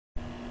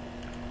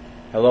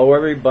Hello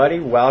everybody,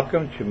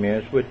 welcome to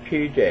Minutes with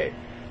PJ.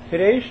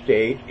 Today's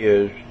date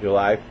is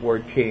July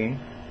 14,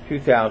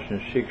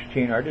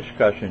 2016. Our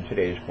discussion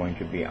today is going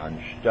to be on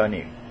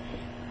stunning.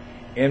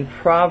 In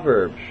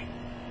Proverbs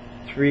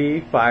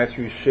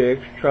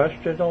 3:5-6,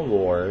 trust in the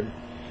Lord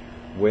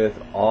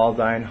with all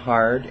thine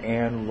heart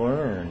and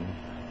learn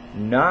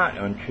not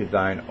unto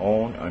thine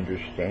own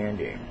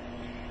understanding.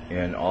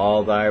 In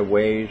all thy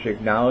ways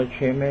acknowledge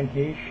him, and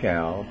he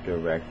shall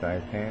direct thy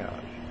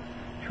paths.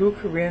 2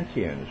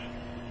 Corinthians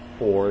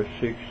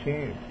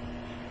 4:16.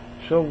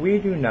 So we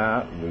do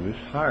not lose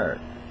heart,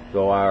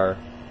 though our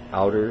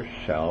outer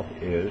self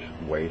is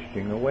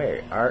wasting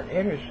away. Our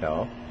inner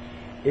self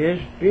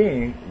is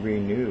being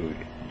renewed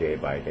day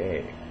by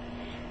day.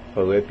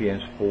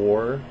 Philippians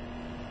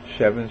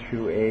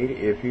 4:7-8.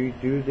 If you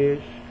do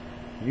this,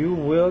 you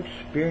will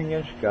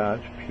experience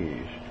God's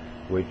peace,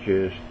 which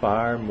is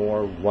far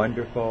more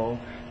wonderful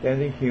than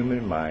the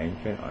human mind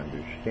can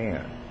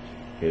understand.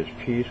 His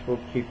peace will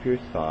keep your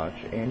thoughts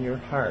and your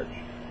hearts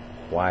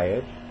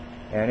quiet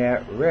and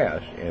at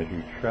rest as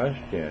you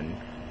trust in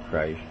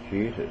Christ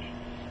Jesus.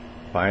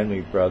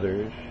 Finally,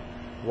 brothers,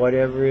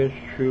 whatever is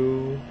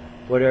true,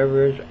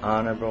 whatever is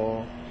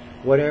honorable,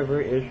 whatever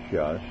is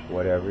just,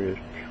 whatever is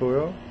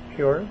pure,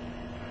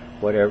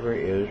 whatever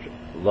is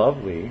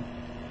lovely,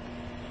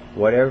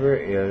 whatever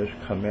is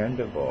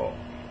commendable,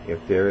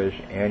 if there is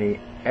any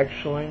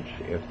excellence,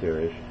 if there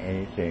is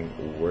anything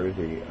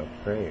worthy of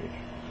praise.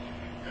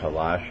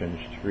 Colossians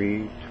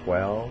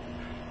 3:12.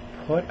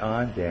 Put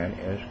on then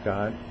as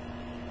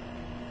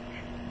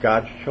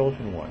God's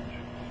chosen ones,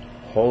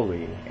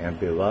 holy and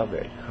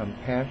beloved,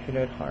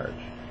 compassionate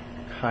hearts,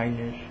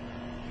 kindness,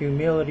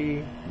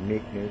 humility,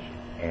 meekness,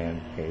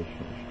 and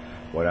patience.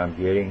 What I'm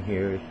getting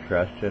here is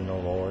trust in the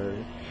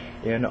Lord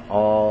in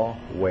all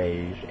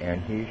ways,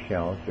 and he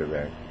shall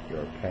direct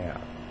your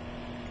path.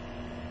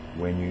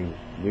 When you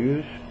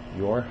lose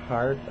your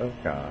heart of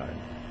God,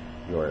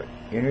 your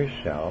inner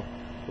self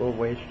will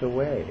waste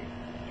away.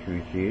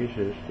 Through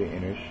Jesus, the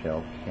inner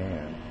self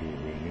can be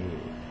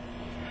renewed.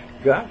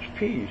 God's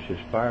peace is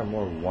far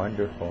more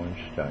wonderful and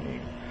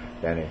stunning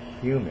than a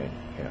human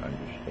can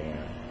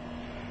understand.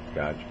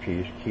 God's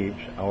peace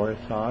keeps our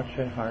thoughts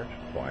and hearts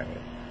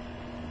quiet.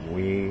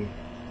 We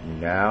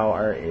now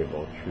are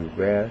able to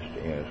rest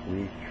as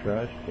we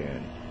trust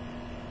in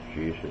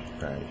Jesus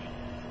Christ.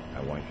 I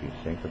want you to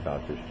think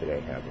about this today.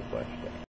 Have a blessed day.